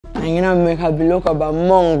I'm gonna make a block about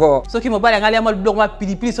Mongo. So, qui m'a parlé, il y a un bloc, ma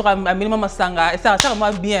pili sur un minimum sanga. Ça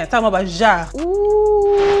m'a bien, ça m'a jar.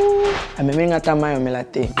 I'm making a tamayo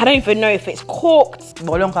melate. I don't even know if it's cooked.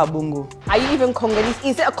 Bolon ka bongo. Are you even Congolese?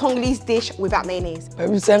 Is it a Congolese dish without mayonnaise?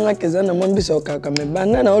 Baby, c'est un kezana mambi sokaka me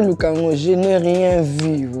banana olukango, je n'ai rien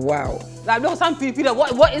vu. Wow. La bloc sans pili,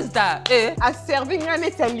 what is that? Eh? A serving un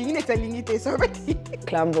étalinité, so already.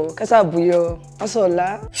 Clambo, kasa bouyo.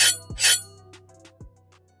 Asola.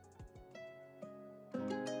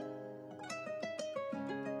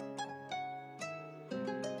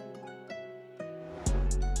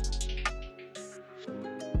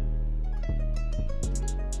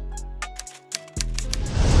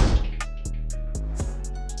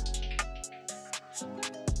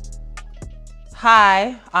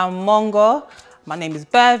 Hi, I'm Mongo. My name is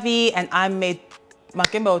Bervi, and I made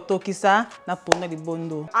makemba otokisa na Pondu Ya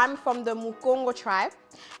Libondo. I'm from the Mukongo tribe,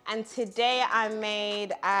 and today I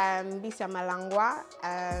made bisa malangwa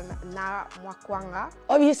na mwakwanga.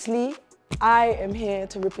 Obviously, I am here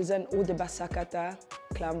to represent all the Basakata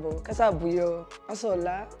Clambo. Kasa bouyo.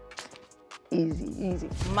 Asola. Easy.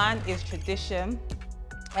 Man is tradition.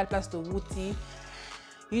 El plus to wuti.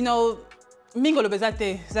 You know, mingo lo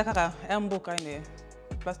bezate zakaka embo kaine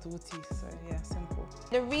plus to wuti. So yeah, simple.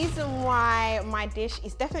 The reason why my dish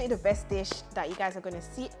is definitely the best dish that you guys are going to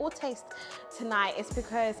see or taste tonight is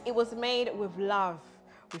because it was made with love,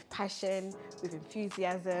 with passion, with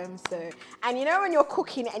enthusiasm. So, and you know when you're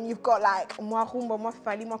cooking and you've got like mwahumba,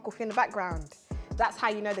 mwafali, mwakofi in the background, that's how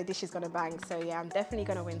you know the dish is going to bang. So yeah, I'm definitely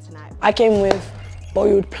going to win tonight. I came with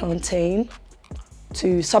boiled plantain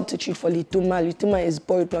to substitute for lituma. Lituma is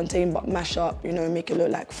boiled plantain but mash up, you know, make it look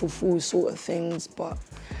like fufu sort of things, but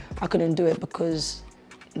I couldn't do it because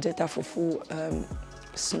that fufu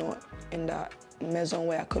it's not in that maison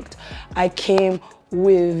where I cooked. I came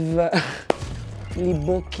with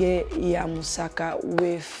liboke ya musaka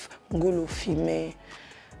with ngulu fime.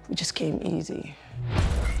 It just came easy.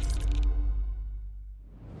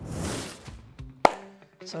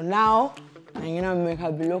 So now I'm gonna make a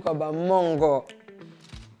block about Mongo.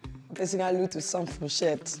 Facing a to some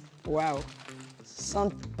fourchette. Wow.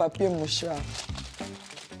 Sans papier mouchoir.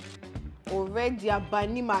 Already I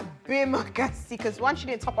bani my bemakasi because one she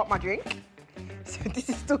didn't top up my drink. So this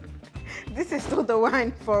is still the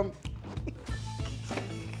wine from.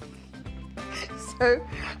 So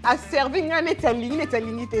I'm serving an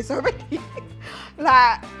Italinité. So already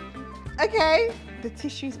like okay, the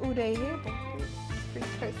tissues all day here, but bring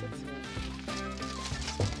closer to me.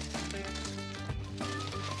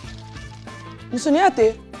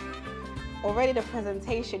 Musuniate. Already the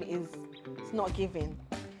presentation is not giving.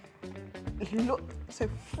 Look, so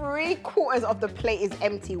 3/4 of the plate is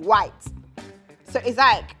empty, white. So it's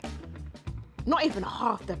like not even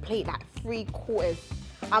half the plate, like 3/4.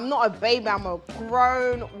 I'm not a baby, I'm a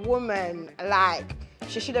grown woman. Like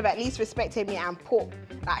she should have at least respected me and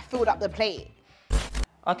filled up the plate.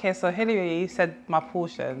 Okay, so Hilary said my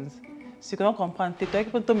portions. So you cannot comprendre. Tu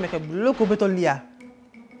dois to make a block ou beto lia.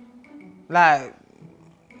 Like,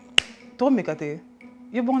 to make a te.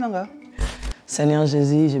 You bon nanga? Seigneur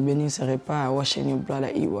Jésus, je bénis ce repas. I wash in your blood,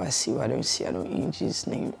 I eat what I see, what I don't see. I don't eat in Jesus'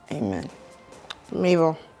 name. Amen.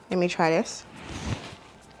 Mabel, let me try this.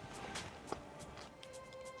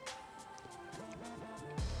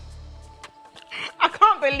 I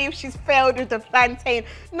can't believe she's failed with the plantain.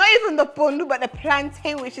 Not even the pondu, but the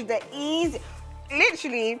plantain, which is the easy.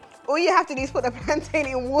 Literally, all you have to do is put the plantain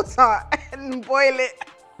in water and boil it.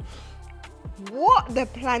 What? The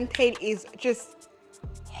plantain is just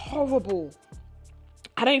horrible.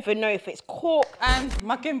 I don't even know if it's cooked. And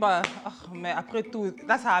makemba, mais après tout,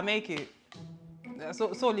 that's how I make it. So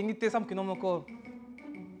limité, some kinomoko.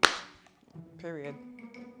 Period.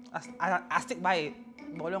 I stick by it.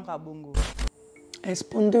 Bolon ka bongo. It's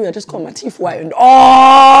Pondu, I just got my teeth whitened.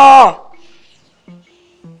 Oh!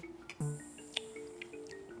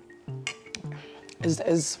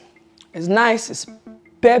 It's nice, it's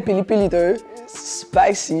bare pili though, it's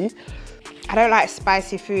spicy. I don't like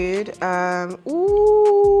spicy food.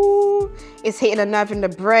 Ooh, it's hitting a nerve in the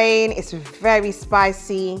brain. It's very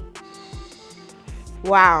spicy.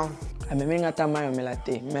 Wow. I don't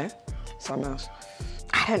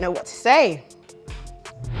know what to say.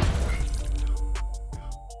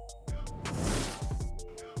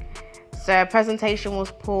 So presentation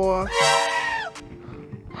was poor.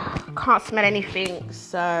 Can't smell anything.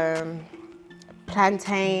 So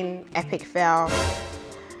plantain, epic fail.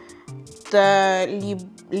 The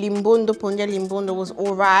Libondo, Pondu Ya Libondo was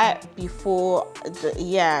all right before the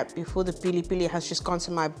pili pili has just gone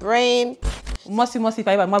to my brain. Moi si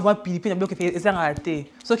pas moi pilipili bloc fait ça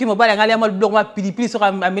raté. So qui me bala ngale moi bloc moi pilipili sur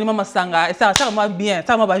un minimum masanga et ça moi bien,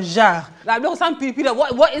 ça moi jar. La bloc sans pilipili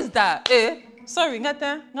what is that? Sorry,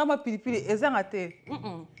 ngata ngama pilipili et ça raté.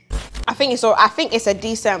 I think it's a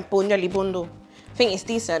decent Pondu Ya Libondo. I think it's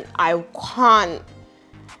decent. I can't.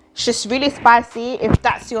 It's just really spicy. If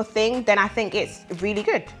that's your thing, then I think it's really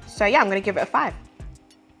good. So yeah, I'm gonna give it a 5.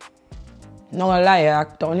 Not gonna lie,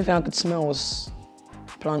 the only thing I could smell was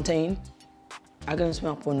plantain. I couldn't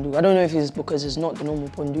smell pondu. I don't know if it's because it's not the normal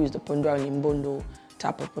pondu, it's the Pondu Ya Libondo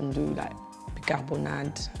type of pondu, like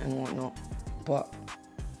bicarbonate and whatnot. But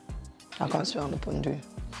I can't smell the pondu.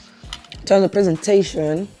 In terms of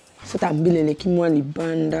presentation, faut ambile les qui moi les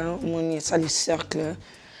banda, moi ni ça les cercles.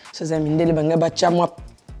 Ça zaminde les banga bacha moi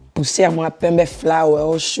pousser moi pembe flour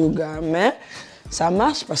or sugar, mais ça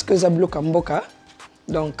marche parce que ça bloque en boca.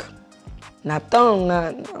 Donc Nathan,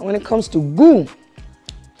 when it comes to goût,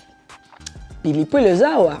 pilipili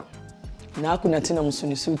zawa na kuna tina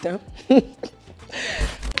musuni suta.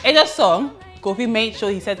 In the song, Kofi made sure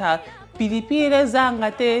he said her pilipili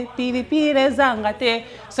zangate.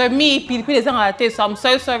 So me pilipili zangate. So I'm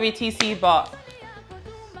so sorry TC, but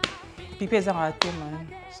pilipili zangate man.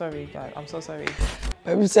 Sorry guys, I'm so sorry.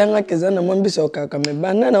 Baby sanga kezana mwambi soka kame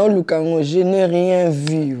Bana na olukango, je n'ai rien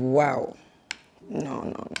vu. Wow.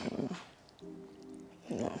 No.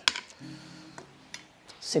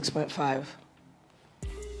 6.5.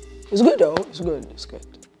 It's good though. It's good.